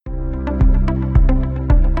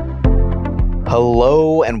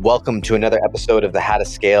Hello and welcome to another episode of the How to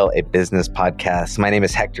Scale a Business podcast. My name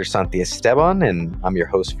is Hector Santiesteban and I'm your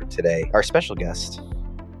host for today. Our special guest,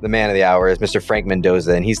 the man of the hour, is Mr. Frank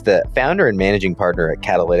Mendoza, and he's the founder and managing partner at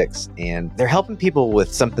Catalytics. And they're helping people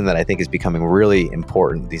with something that I think is becoming really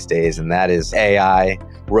important these days, and that is AI,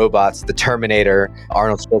 robots, the Terminator,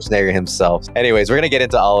 Arnold Schwarzenegger himself. Anyways, we're going to get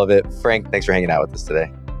into all of it. Frank, thanks for hanging out with us today.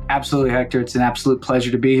 Absolutely, Hector. It's an absolute pleasure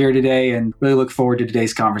to be here today and really look forward to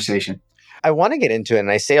today's conversation. I want to get into it, and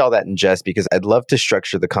I say all that in jest because I'd love to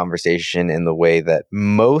structure the conversation in the way that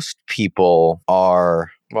most people are,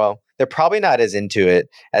 well, they're probably not as into it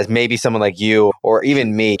as maybe someone like you or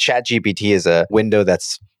even me. ChatGPT is a window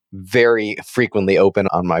that's very frequently open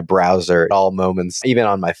on my browser at all moments, even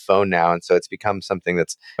on my phone now. And so it's become something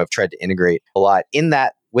that's I've tried to integrate a lot.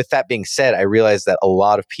 With that being said, I realize that a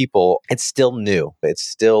lot of people, it's still new. It's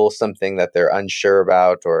still something that they're unsure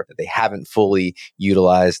about or that they haven't fully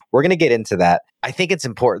utilized. We're going to get into that. I think it's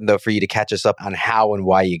important, though, for you to catch us up on how and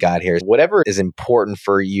why you got here. Whatever is important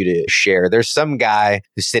for you to share. There's some guy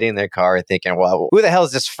who's sitting in their car thinking, well, who the hell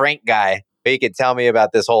is this Frank guy? He could tell me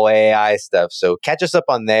about this whole AI stuff. So catch us up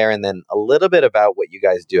on there and then a little bit about what you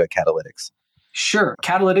guys do at Catalytics. Sure.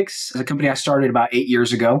 Catalytics is a company I started about 8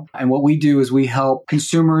 years ago. And what we do is we help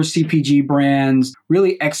consumers, CPG brands,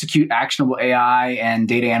 really execute actionable AI and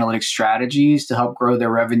data analytics strategies to help grow their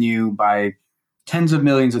revenue by tens of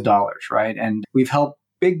millions of dollars, right? And we've helped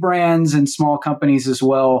big brands and small companies as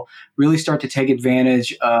well really start to take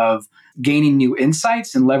advantage of gaining new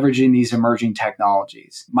insights and leveraging these emerging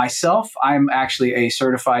technologies. Myself, I'm actually a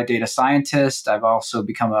certified data scientist. I've also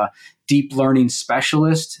become a deep learning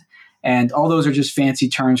specialist. And all those are just fancy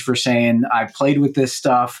terms for saying I've played with this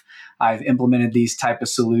stuff, I've implemented these type of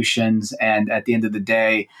solutions, and at the end of the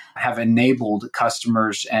day, have enabled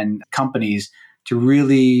customers and companies to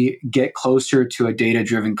really get closer to a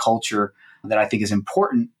data-driven culture that I think is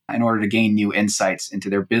important in order to gain new insights into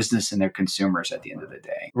their business and their consumers at the end of the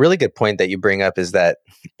day. Really good point that you bring up is that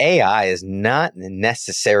AI is not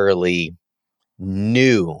necessarily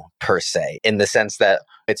new per se, in the sense that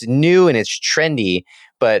it's new and it's trendy,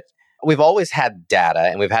 but we've always had data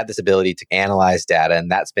and we've had this ability to analyze data, and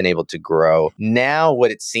that's been able to grow. Now, what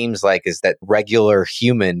it seems like is that regular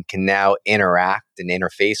human can now interact and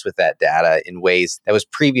interface with that data in ways that was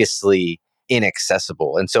previously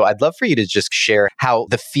inaccessible. And so I'd love for you to just share how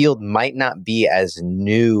the field might not be as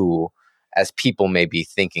new as people may be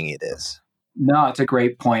thinking it is. No, it's a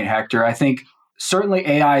great point, Hector. I think certainly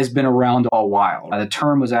AI has been around a while. The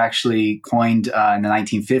term was actually coined in the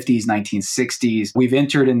 1950s, 1960s. We've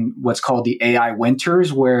entered in what's called the AI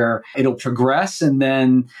winters, where it'll progress and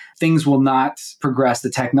then things will not progress. The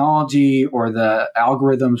technology or the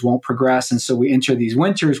algorithms won't progress. And so we enter these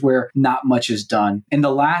winters where not much is done. In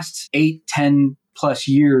the last 8, 10 plus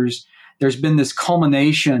years, there's been this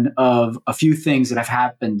culmination of a few things that have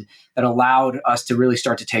happened that allowed us to really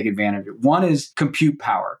start to take advantage of it. One is compute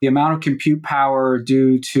power. The amount of compute power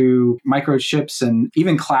due to microchips and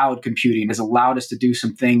even cloud computing has allowed us to do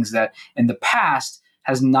some things that in the past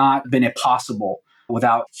has not been possible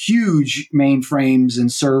without huge mainframes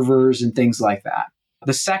and servers and things like that.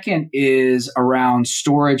 The second is around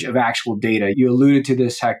storage of actual data. You alluded to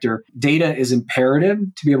this, Hector. Data is imperative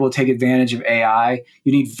to be able to take advantage of AI.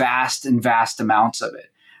 You need vast amounts of it.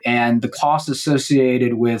 And the cost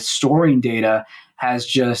associated with storing data has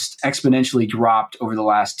just exponentially dropped over the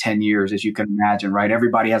last 10 years, as you can imagine, right?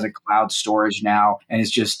 Everybody has a cloud storage now, and it's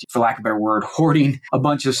just, for lack of a better word, hoarding a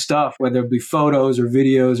bunch of stuff, whether it be photos or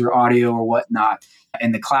videos or audio or whatnot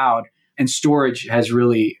in the cloud. And storage has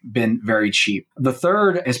really been very cheap. The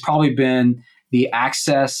third has probably been the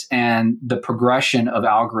access and the progression of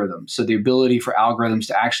algorithms. So the ability for algorithms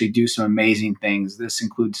to actually do some amazing things. This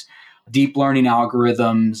includes deep learning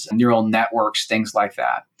algorithms, neural networks, things like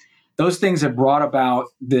that. Those things have brought about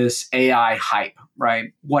this AI hype,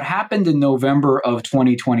 right? What happened in November of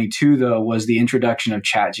 2022, though, was the introduction of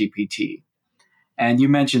ChatGPT. And you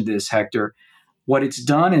mentioned this, Hector. What it's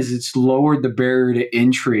done is it's lowered the barrier to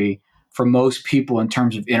entry for most people in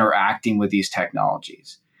terms of interacting with these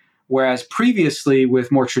technologies. Whereas previously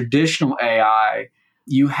with more traditional AI,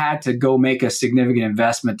 you had to go make a significant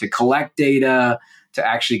investment to collect data, to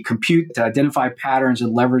actually compute, to identify patterns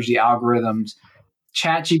and leverage the algorithms.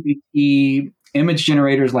 ChatGPT, image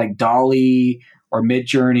generators like DALL-E or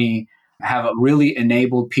Midjourney have really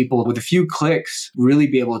enabled people with a few clicks really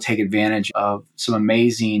be able to take advantage of some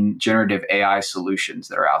amazing generative AI solutions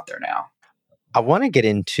that are out there now. I want to get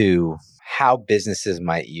into how businesses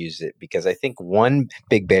might use it because I think one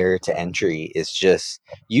big barrier to entry is just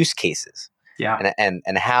use cases. Yeah.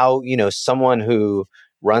 And how, someone who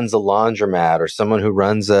runs a laundromat or someone who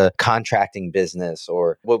runs a contracting business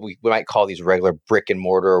or what we might call these regular brick and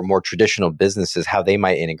mortar or more traditional businesses, how they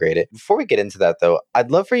might integrate it. Before we get into that though,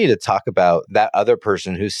 I'd love for you to talk about that other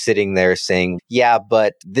person who's sitting there saying, yeah,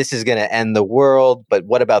 but this is going to end the world. But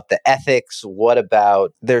what about the ethics? What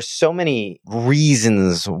about, there's so many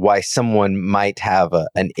reasons why someone might have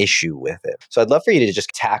an issue with it. So I'd love for you to just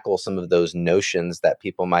tackle some of those notions that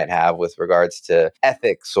people might have with regards to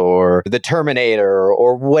ethics or the Terminator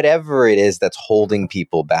or whatever it is that's holding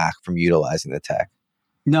people back from utilizing the tech.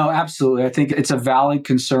 No, absolutely. I think it's a valid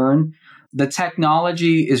concern. The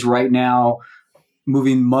technology is right now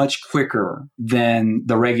moving much quicker than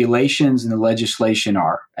the regulations and the legislation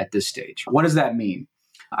are at this stage. What does that mean?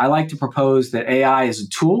 I like to propose that AI is a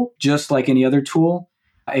tool, just like any other tool.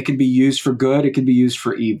 It can be used for good, it can be used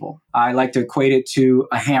for evil. I like to equate it to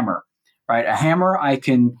a hammer, right? A hammer, I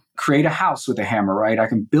can create a house with a hammer, right? I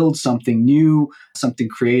can build something new, something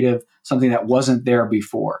creative, something that wasn't there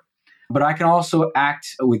before. But I can also act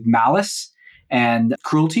with malice and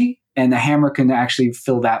cruelty, and the hammer can actually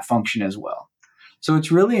fill that function as well. So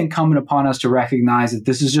it's really incumbent upon us to recognize that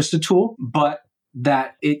this is just a tool, but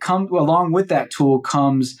that it comes along with that tool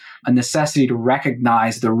comes a necessity to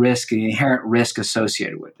recognize the risk and the inherent risk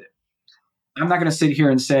associated with it. I'm not going to sit here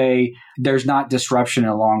and say there's not disruption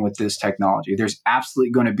along with this technology. There's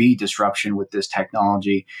absolutely going to be disruption with this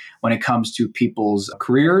technology when it comes to people's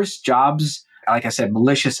careers, jobs, like I said,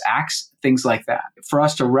 malicious acts, things like that. For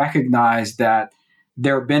us to recognize that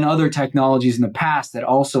there have been other technologies in the past that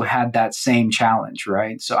also had that same challenge,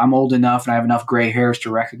 right? So I'm old enough and I have enough gray hairs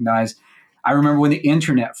to recognize. I remember when the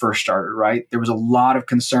internet first started, right? There was a lot of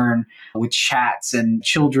concern with chats and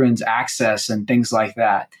children's access and things like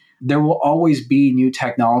that. There will always be new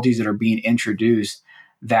technologies that are being introduced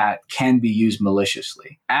that can be used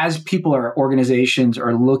maliciously. As people or organizations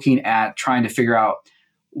are looking at trying to figure out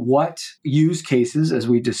what use cases, as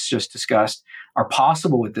we just discussed, are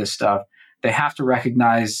possible with this stuff, they have to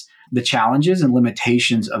recognize the challenges and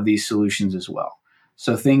limitations of these solutions as well.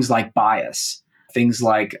 So things like bias, things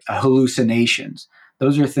like hallucinations,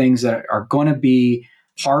 those are things that are going to be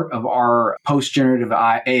part of our post-generative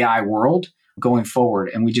AI world going forward.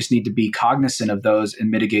 And we just need to be cognizant of those and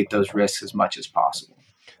mitigate those risks as much as possible.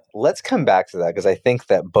 Let's come back to that because I think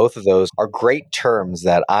that both of those are great terms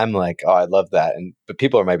that I'm like, oh, I love that. But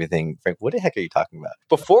people might be thinking, Frank, what the heck are you talking about?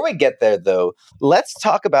 Before we get there, though, let's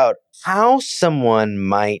talk about how someone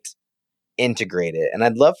might integrate it. And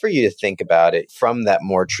I'd love for you to think about it from that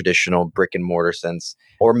more traditional brick and mortar sense.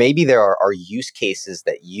 Or maybe there are use cases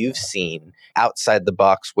that you've seen outside the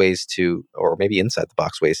box ways to, or maybe inside the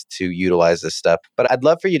box ways to utilize this stuff. But I'd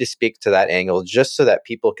love for you to speak to that angle just so that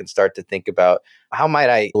people can start to think about how might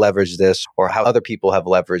I leverage this or how other people have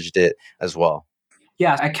leveraged it as well.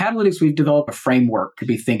 Yeah, at Catalytics, we've developed a framework to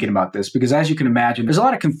be thinking about this because, as you can imagine, there's a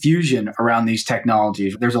lot of confusion around these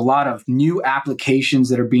technologies. There's a lot of new applications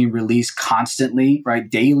that are being released constantly, right,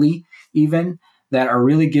 daily even, that are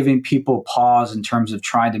really giving people pause in terms of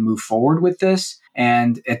trying to move forward with this.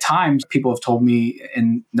 And at times, people have told me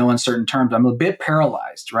in no uncertain terms, I'm a bit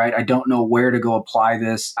paralyzed, right? I don't know where to go apply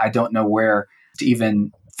this. I don't know where to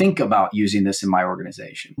even think about using this in my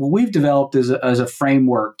organization. What we've developed is a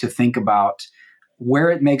framework to think about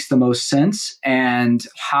where it makes the most sense and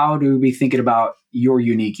how to be thinking about your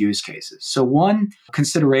unique use cases. So one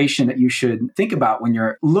consideration that you should think about when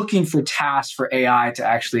you're looking for tasks for AI to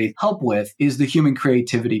actually help with is the human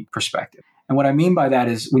creativity perspective. And what I mean by that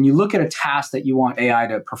is when you look at a task that you want AI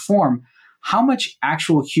to perform, how much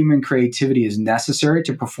actual human creativity is necessary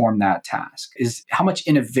to perform that task? Is how much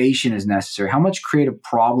innovation is necessary? How much creative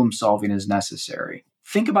problem solving is necessary?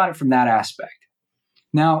 Think about it from that aspect.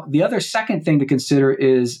 Now, the other second thing to consider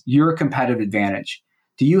is your competitive advantage.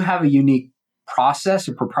 Do you have a unique process,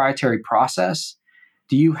 a proprietary process?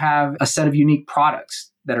 Do you have a set of unique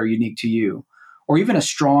products that are unique to you? Or even a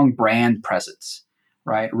strong brand presence,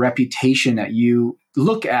 right? A reputation that you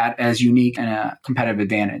look at as unique and a competitive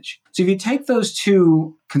advantage. So if you take those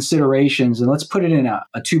two considerations and let's put it in a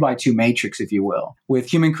 2x2 matrix, if you will,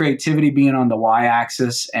 with human creativity being on the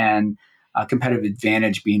y-axis and competitive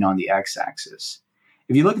advantage being on the x-axis.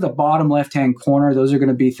 If you look at the bottom left-hand corner, those are going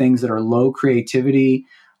to be things that are low creativity,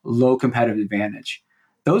 low competitive advantage.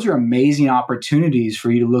 Those are amazing opportunities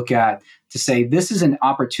for you to look at to say, this is an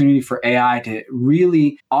opportunity for AI to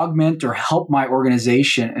really augment or help my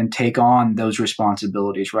organization and take on those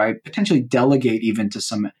responsibilities, right? Potentially delegate even to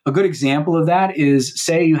some. A good example of that is,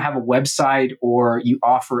 say you have a website or you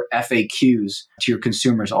offer FAQs to your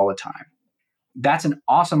consumers all the time. That's an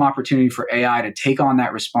awesome opportunity for AI to take on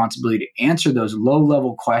that responsibility to answer those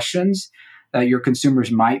low-level questions that your consumers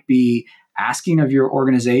might be asking of your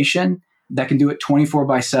organization that can do it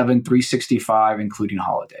 24/7, 365, including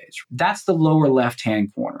holidays. That's the lower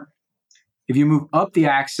left-hand corner. If you move up the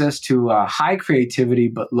axis to high creativity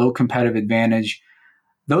but low competitive advantage,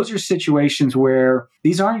 those are situations where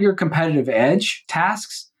these aren't your competitive edge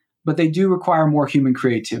tasks, but they do require more human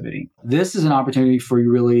creativity. This is an opportunity for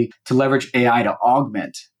you really to leverage AI to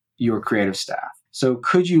augment your creative staff. So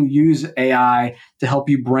could you use AI to help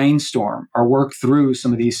you brainstorm or work through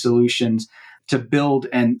some of these solutions to build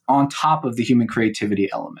and on top of the human creativity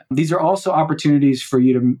element? These are also opportunities for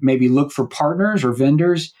you to maybe look for partners or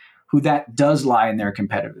vendors who that does lie in their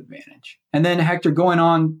competitive advantage. And then Hector, going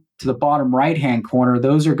on to the bottom right-hand corner,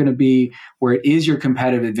 those are going to be where it is your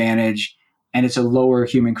competitive advantage and it's a lower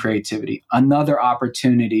human creativity. Another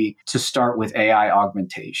opportunity to start with AI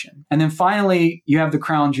augmentation. And then finally, you have the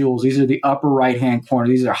crown jewels. These are the upper right-hand corner.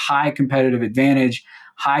 These are high competitive advantage,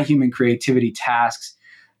 high human creativity tasks.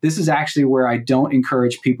 This is actually where I don't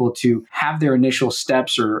encourage people to have their initial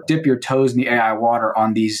steps or dip your toes in the AI water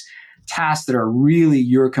on these tasks that are really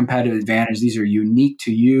your competitive advantage. These are unique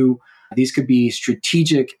to you. These could be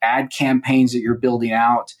strategic ad campaigns that you're building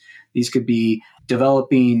out. These could be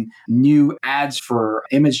developing new ads for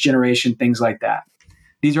image generation, things like that.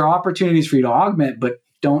 These are opportunities for you to augment, but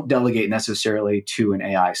don't delegate necessarily to an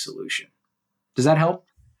AI solution. Does that help?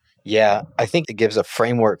 Yeah, I think it gives a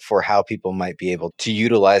framework for how people might be able to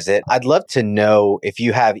utilize it. I'd love to know if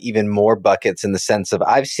you have even more buckets in the sense of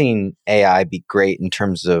I've seen AI be great in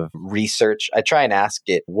terms of research. I try and ask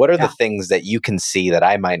it, what are the things that you can see that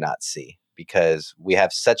I might not see? Because we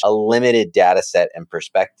have such a limited data set and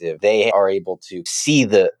perspective. They are able to see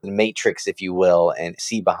the matrix, if you will, and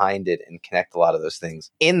see behind it and connect a lot of those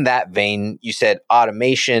things. In that vein, you said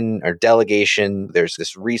automation or delegation. There's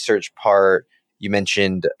this research part. You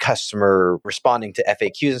mentioned customer responding to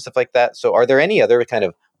FAQs and stuff like that. So are there any other kind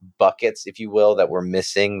of buckets, if you will, that we're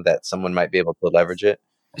missing that someone might be able to leverage it?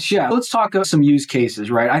 Yeah, let's talk about some use cases,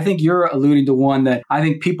 right? I think you're alluding to one that I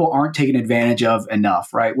think people aren't taking advantage of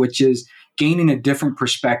enough, right? Which is gaining a different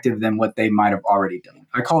perspective than what they might have already done.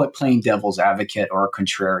 I call it playing devil's advocate or a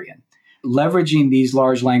contrarian. Leveraging these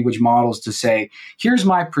large language models to say, here's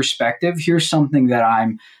my perspective, here's something that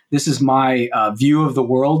this is my view of the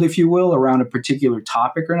world, if you will, around a particular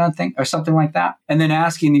topic or nothing, or something like that. And then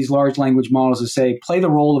asking these large language models to say, play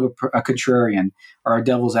the role of a contrarian or a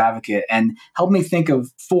devil's advocate and help me think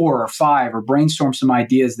of 4 or 5 or brainstorm some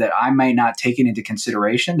ideas that I might not take into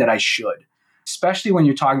consideration that I should. Especially when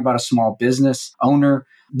you're talking about a small business owner,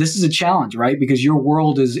 this is a challenge, right? Because your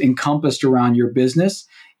world is encompassed around your business.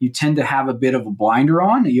 You tend to have a bit of a blinder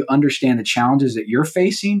on, and you understand the challenges that you're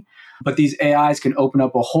facing. But these AIs can open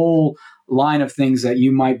up a whole line of things that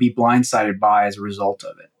you might be blindsided by as a result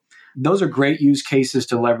of it. Those are great use cases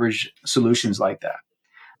to leverage solutions like that.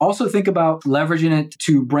 Also think about leveraging it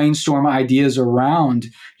to brainstorm ideas around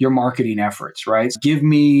your marketing efforts, right? Give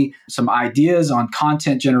me some ideas on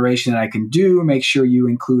content generation that I can do. Make sure you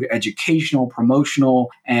include educational, promotional,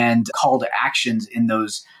 and call to actions in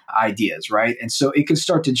those ideas, right? And so it can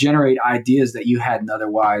start to generate ideas that you hadn't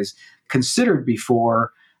otherwise considered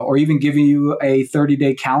before, or even giving you a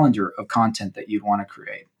 30-day calendar of content that you'd want to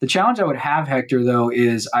create. The challenge I would have, Hector, though,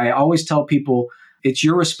 is I always tell people it's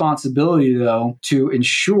your responsibility, though, to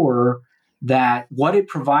ensure that what it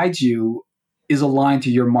provides you is aligned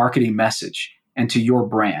to your marketing message and to your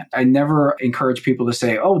brand. I never encourage people to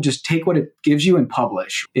say, oh, just take what it gives you and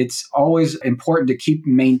publish. It's always important to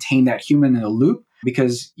maintain that human in the loop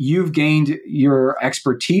because you've gained your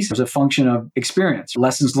expertise as a function of experience,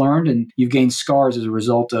 lessons learned, and you've gained scars as a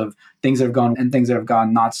result of things that have gone and things that have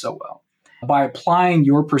gone not so well. By applying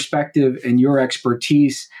your perspective and your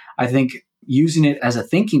expertise, I think using it as a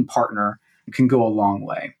thinking partner can go a long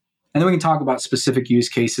way. And then we can talk about specific use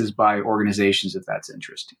cases by organizations if that's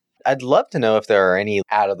interesting. I'd love to know if there are any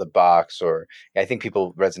out of the box, or I think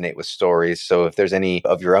people resonate with stories. So if there's any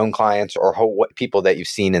of your own clients or what people that you've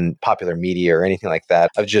seen in popular media or anything like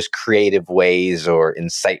that of just creative ways or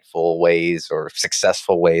insightful ways or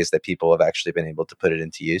successful ways that people have actually been able to put it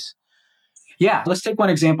into use. Yeah, let's take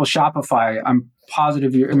one example, Shopify. I'm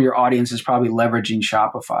positive your audience is probably leveraging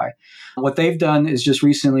Shopify. What they've done is just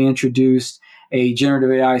recently introduced a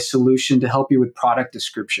generative AI solution to help you with product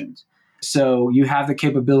descriptions. So you have the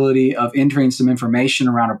capability of entering some information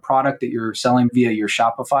around a product that you're selling via your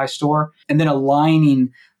Shopify store, and then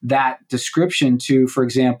aligning that description to, for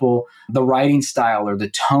example, the writing style or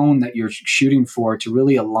the tone that you're shooting for to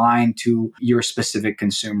really align to your specific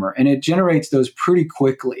consumer. And it generates those pretty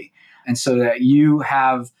quickly. And so that you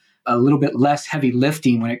have a little bit less heavy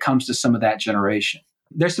lifting when it comes to some of that generation.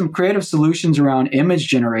 There's some creative solutions around image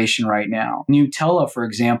generation right now. Nutella, for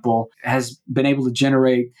example, has been able to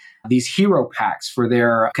generate these hero packs for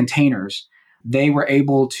their containers. They were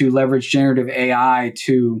able to leverage generative AI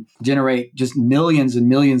to generate just millions and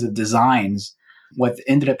millions of designs. What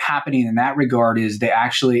ended up happening in that regard is they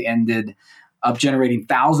actually ended up generating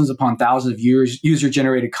thousands upon thousands of user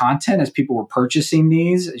generated content as people were purchasing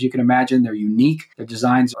these. As you can imagine, they're unique. Their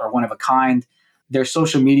designs are one of a kind. Their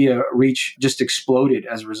social media reach just exploded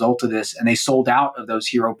as a result of this, and they sold out of those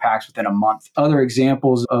hero packs within a month. Other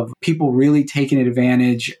examples of people really taking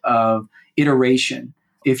advantage of iteration.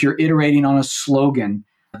 If you're iterating on a slogan,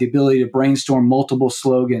 the ability to brainstorm multiple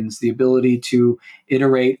slogans, the ability to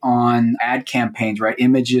iterate on ad campaigns, right?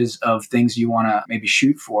 Images of things you want to maybe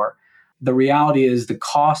shoot for. The reality is the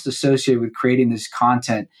cost associated with creating this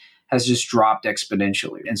content has just dropped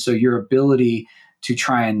exponentially. And so your ability to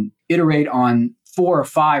try and iterate on 4 or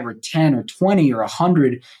 5 or 10 or 20 or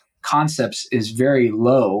 100 concepts is very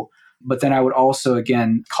low. But then I would also,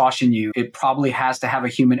 again, caution you, it probably has to have a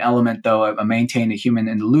human element, though, maintain a human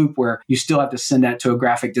in the loop where you still have to send that to a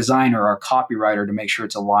graphic designer or a copywriter to make sure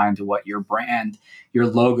it's aligned to what your brand, your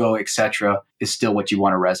logo, etc., is still what you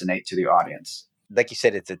want to resonate to the audience. Like you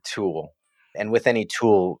said, it's a tool. And with any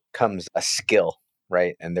tool comes a skill,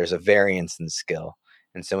 right? And there's a variance in skill.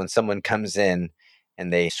 And so when someone comes in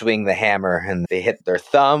and they swing the hammer and they hit their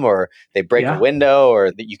thumb or they break a Yeah. window or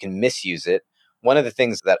that you can misuse it, one of the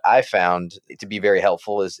things that I found to be very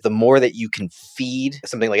helpful is the more that you can feed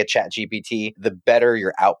something like a chat GPT, the better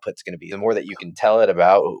your output's going to be. The more that you can tell it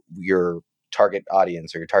about your target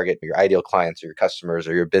audience or your ideal clients or your customers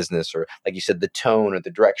or your business, or like you said, the tone or the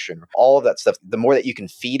direction, all of that stuff, the more that you can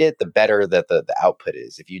feed it, the better that the output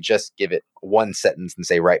is. If you just give it one sentence and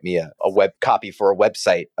say, write me a web copy for a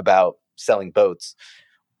website about selling boats,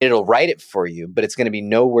 it'll write it for you, but it's going to be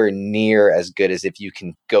nowhere near as good as if you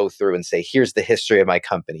can go through and say, here's the history of my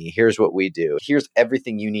company. Here's what we do. Here's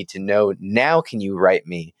everything you need to know. Now, can you write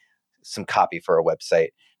me some copy for a website?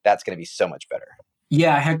 That's going to be so much better.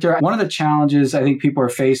 Yeah, Hector, one of the challenges I think people are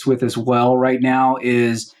faced with as well right now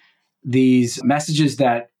is these messages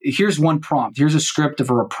that here's one prompt, here's a script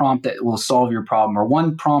or a prompt that will solve your problem, or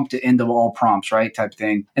one prompt to end of all prompts, right? Type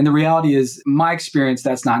thing. And the reality is, my experience,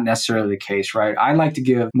 that's not necessarily the case, right? I like to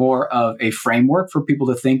give more of a framework for people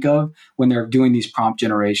to think of when they're doing these prompt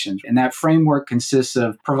generations. And that framework consists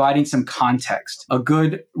of providing some context. A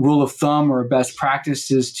good rule of thumb or a best practice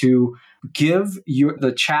is to give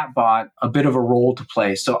the chatbot a bit of a role to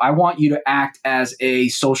play. So I want you to act as a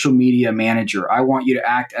social media manager. I want you to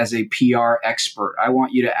act as a PR expert. I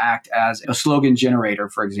want you to act as a slogan generator,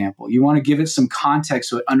 for example. You want to give it some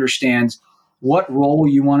context so it understands what role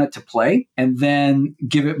you want it to play, and then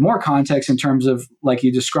give it more context in terms of, like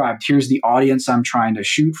you described, here's the audience I'm trying to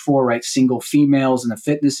shoot for, right? Single females in the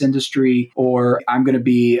fitness industry, or I'm going to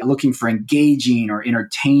be looking for engaging or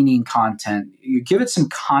entertaining content. You give it some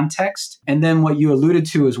context, and then what you alluded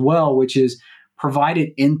to as well, which is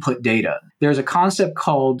provided input data. There's a concept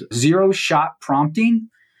called zero-shot prompting,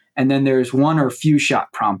 and then there's one or few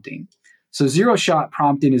shot prompting. So zero-shot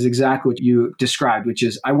prompting is exactly what you described, which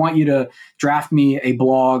is I want you to draft me a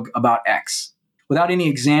blog about X without any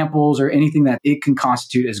examples or anything that it can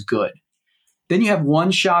constitute as good. Then you have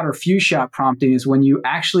one shot or few shot prompting is when you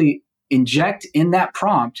actually inject in that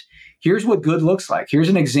prompt, here's what good looks like. Here's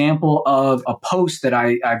an example of a post that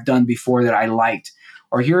I've done before that I liked.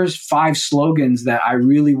 Or here's 5 slogans that I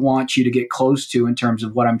really want you to get close to in terms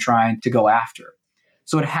of what I'm trying to go after.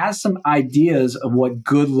 So it has some ideas of what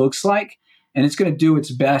good looks like, and it's going to do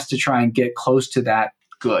its best to try and get close to that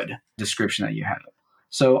good description that you have.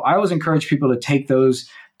 So I always encourage people to take those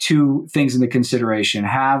 2 things into consideration.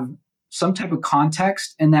 Have some type of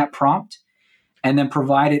context in that prompt, and then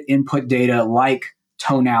provide it input data like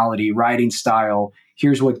tonality, writing style.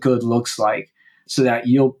 Here's what good looks like, so that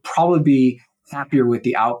you'll probably be happier with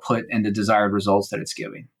the output and the desired results that it's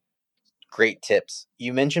giving. Great tips.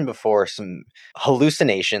 You mentioned before some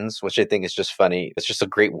hallucinations, which I think is just funny. It's just a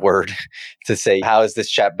great word to say, how is this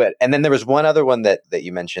chat? And then there was one other one that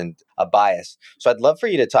you mentioned, a bias. So I'd love for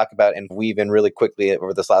you to talk about and weave in really quickly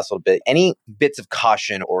over this last little bit, any bits of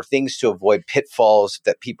caution or things to avoid pitfalls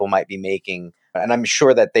that people might be making. And I'm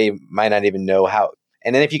sure that they might not even know how.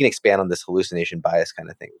 And then if you can expand on this hallucination bias kind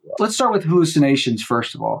of thing as well. Let's start with hallucinations,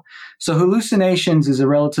 first of all. So hallucinations is a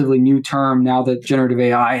relatively new term now that generative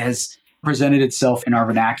AI has presented itself in our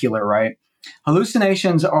vernacular, right?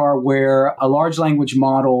 Hallucinations are where a large language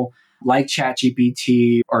model like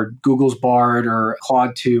ChatGPT or Google's Bard or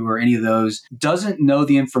Claude 2 or any of those doesn't know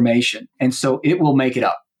the information. And so it will make it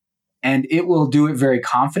up. And it will do it very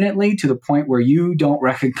confidently to the point where you don't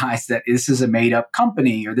recognize that this is a made up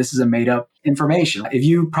company or this is a made up information. If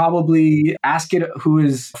you probably ask it who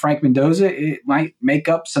is Frank Mendoza, it might make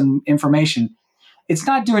up some information. It's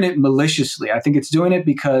not doing it maliciously. I think it's doing it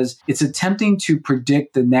because it's attempting to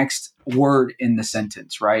predict the next word in the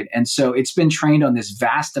sentence, right? And so it's been trained on this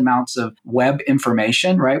vast amounts of web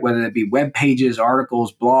information, right? Whether it be web pages,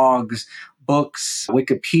 articles, blogs, books,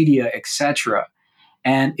 Wikipedia, etc.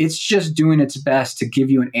 And it's just doing its best to give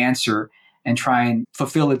you an answer and try and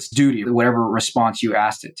fulfill its duty, whatever response you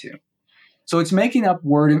asked it to. So it's making up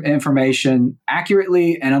word information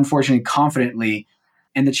accurately and unfortunately confidently.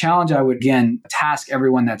 And the challenge I would, again, task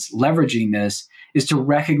everyone that's leveraging this is to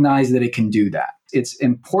recognize that it can do that. It's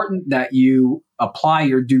important that you apply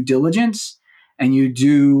your due diligence and you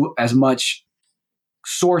do as much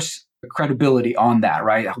source credibility on that,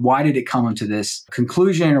 right? Why did it come to this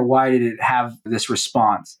conclusion or why did it have this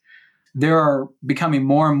response? There are becoming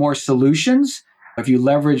more and more solutions. If you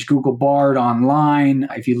leverage Google Bard online,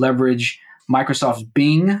 if you leverage Microsoft's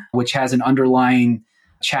Bing, which has an underlying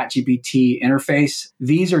ChatGPT interface,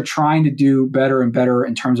 these are trying to do better and better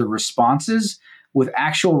in terms of responses with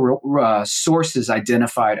actual sources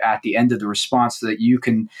identified at the end of the response so that you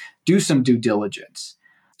can do some due diligence.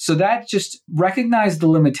 So that just recognize the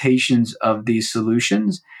limitations of these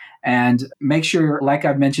solutions and make sure, like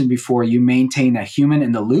I've mentioned before, you maintain a human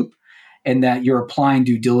in the loop and that you're applying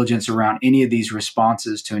due diligence around any of these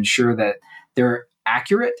responses to ensure that they're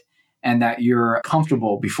accurate and that you're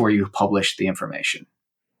comfortable before you publish the information.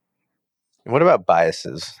 And what about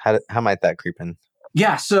biases? How might that creep in?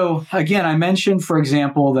 Yeah. So again, I mentioned, for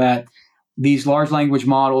example, that these large language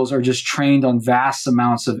models are just trained on vast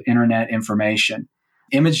amounts of internet information.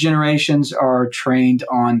 Image generations are trained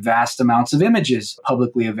on vast amounts of images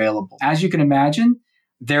publicly available. As you can imagine,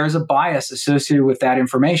 there is a bias associated with that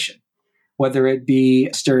information, whether it be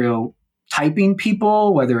stereotyping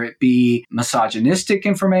people, whether it be misogynistic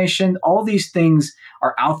information. All these things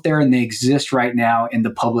are out there and they exist right now in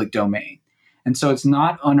the public domain. And so it's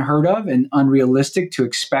not unheard of and unrealistic to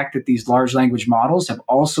expect that these large language models have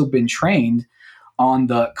also been trained on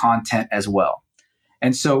the content as well.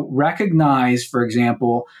 And so recognize, for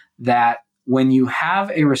example, that when you have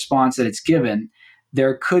a response that it's given,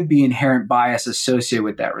 there could be inherent bias associated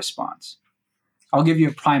with that response. I'll give you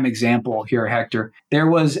a prime example here, Hector. There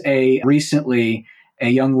was recently a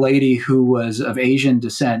young lady who was of Asian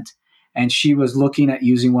descent, and she was looking at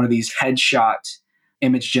using one of these headshot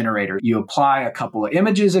image generators. You apply a couple of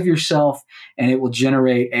images of yourself, and it will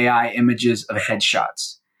generate AI images of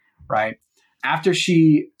headshots, right? After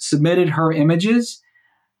she submitted her images,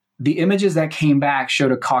 the images that came back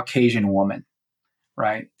showed a Caucasian woman,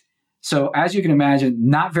 right? So as you can imagine,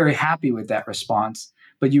 not very happy with that response,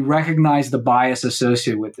 but you recognize the bias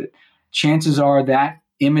associated with it. Chances are that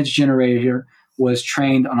image generator was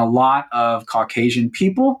trained on a lot of Caucasian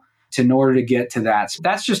people in order to get to that. So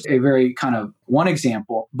that's just a very kind of one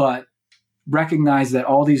example, but recognize that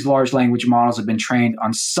all these large language models have been trained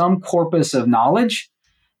on some corpus of knowledge.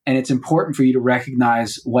 And it's important for you to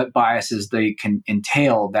recognize what biases they can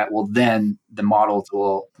entail that will then the models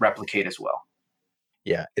will replicate as well.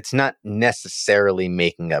 Yeah, it's not necessarily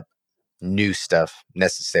making up new stuff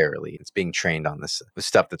necessarily. It's being trained on this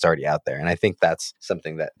stuff that's already out there. And I think that's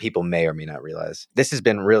something that people may or may not realize. This has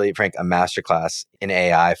been really, Frank, a masterclass in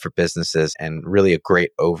AI for businesses and really a great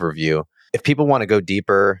overview. If people want to go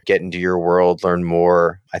deeper, get into your world, learn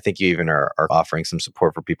more, I think you even are offering some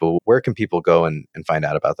support for people. Where can people go and find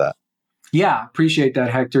out about that? Yeah, appreciate that,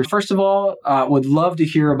 Hector. First of all, would love to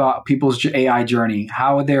hear about people's AI journey,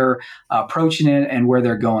 how they're approaching it and where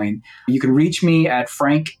they're going. You can reach me at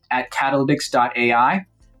frank@catalytics.ai.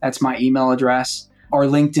 That's my email address. Or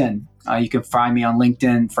LinkedIn. You can find me on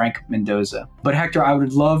LinkedIn, Frank Mendoza. But Hector, I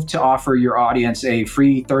would love to offer your audience a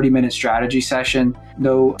free 30-minute strategy session.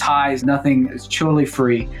 No ties, nothing. It's totally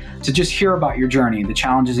free to just hear about your journey, the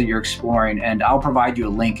challenges that you're exploring. And I'll provide you a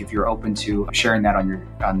link if you're open to sharing that on your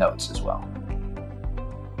notes as well.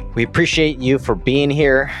 We appreciate you for being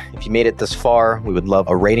here. If you made it this far, we would love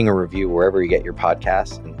a rating or review wherever you get your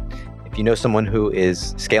podcasts. And if you know someone who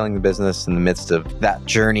is scaling the business in the midst of that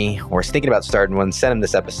journey or is thinking about starting one, send them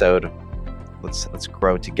this episode. Let's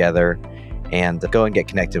grow together and go and get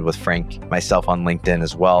connected with Frank, myself on LinkedIn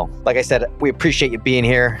as well. Like I said, we appreciate you being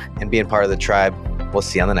here and being part of the tribe. We'll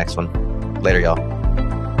see you on the next one. Later, y'all.